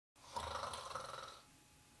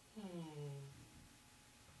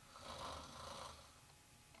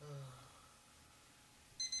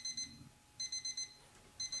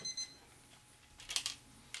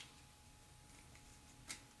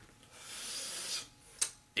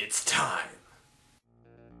It's time.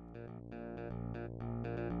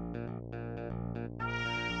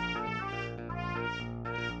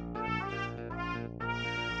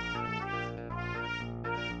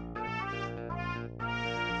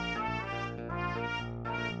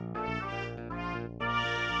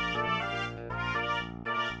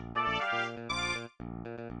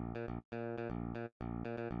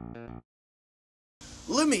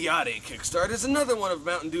 Limeade Kickstart is another one of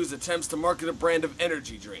Mountain Dew's attempts to market a brand of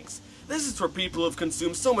energy drinks. This is for people who have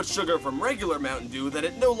consumed so much sugar from regular Mountain Dew that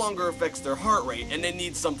it no longer affects their heart rate and they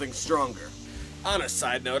need something stronger. On a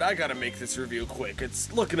side note, I gotta make this review quick.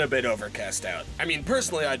 It's looking a bit overcast out. I mean,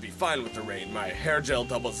 personally, I'd be fine with the rain. My hair gel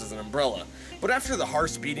doubles as an umbrella. But after the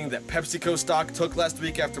harsh beating that PepsiCo stock took last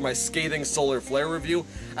week after my scathing solar flare review,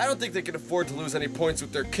 I don't think they can afford to lose any points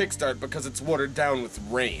with their Kickstart because it's watered down with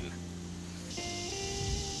rain.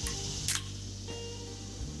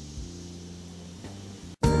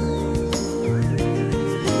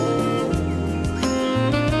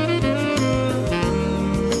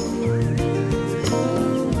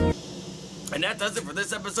 And that does it for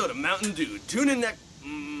this episode of Mountain Dew. Tune in next...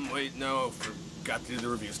 wait, no, forgot to do the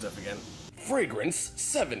review stuff again. Fragrance,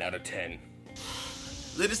 7 out of 10.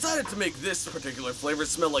 They decided to make this particular flavor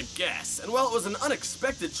smell like gas, and while it was an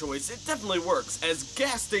unexpected choice, it definitely works, as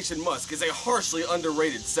gas station musk is a harshly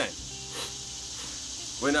underrated scent.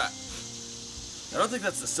 Wait, not. I don't think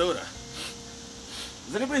that's the soda.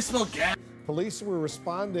 Does anybody smell gas? Police were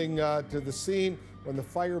responding to the scene when the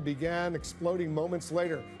fire began, exploding moments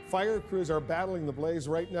later. Fire crews are battling the blaze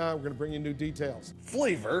right now. We're going to bring you new details.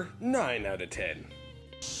 Flavor, 9 out of 10.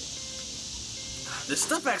 This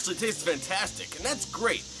stuff actually tastes fantastic, and that's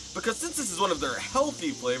great, because since this is one of their healthy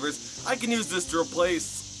flavors, I can use this to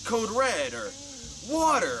replace Code Red, or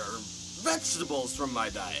water, or vegetables from my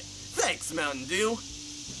diet. Thanks, Mountain Dew!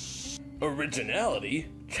 Originality,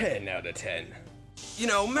 10 out of 10. You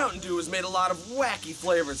know, Mountain Dew has made a lot of wacky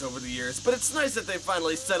flavors over the years, but it's nice that they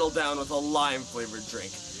finally settled down with a lime-flavored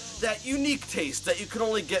drink. That unique taste that you can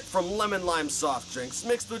only get from lemon-lime soft drinks,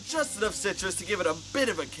 mixed with just enough citrus to give it a bit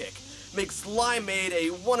of a kick, makes Limeade a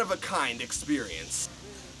one-of-a-kind experience.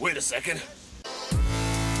 Wait a second.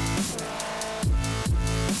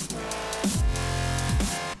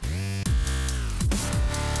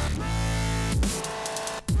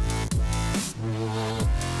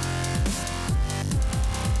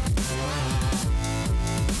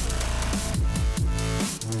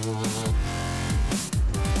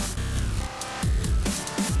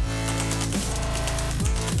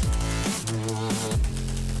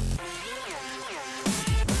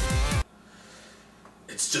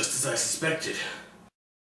 It's just as I suspected.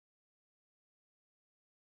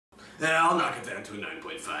 I'll knock it down to a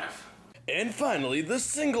 9.5. And finally, the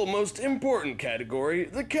single most important category,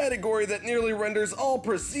 the category that nearly renders all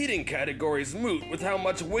preceding categories moot with how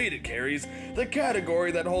much weight it carries, the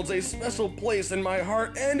category that holds a special place in my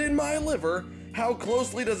heart and in my liver. How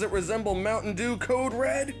closely does it resemble Mountain Dew Code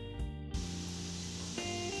Red?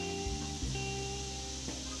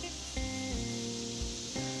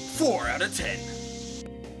 Four out of 10.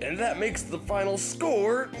 And that makes the final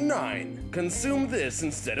score 9. Consume this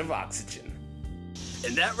instead of oxygen.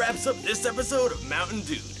 And that wraps up this episode of Mountain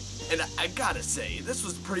Dude. And I gotta say, this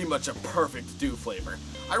was pretty much a perfect Dew flavor.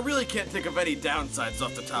 I really can't think of any downsides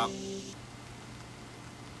off the top.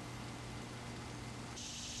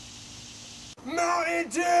 Mountain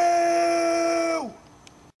Dew!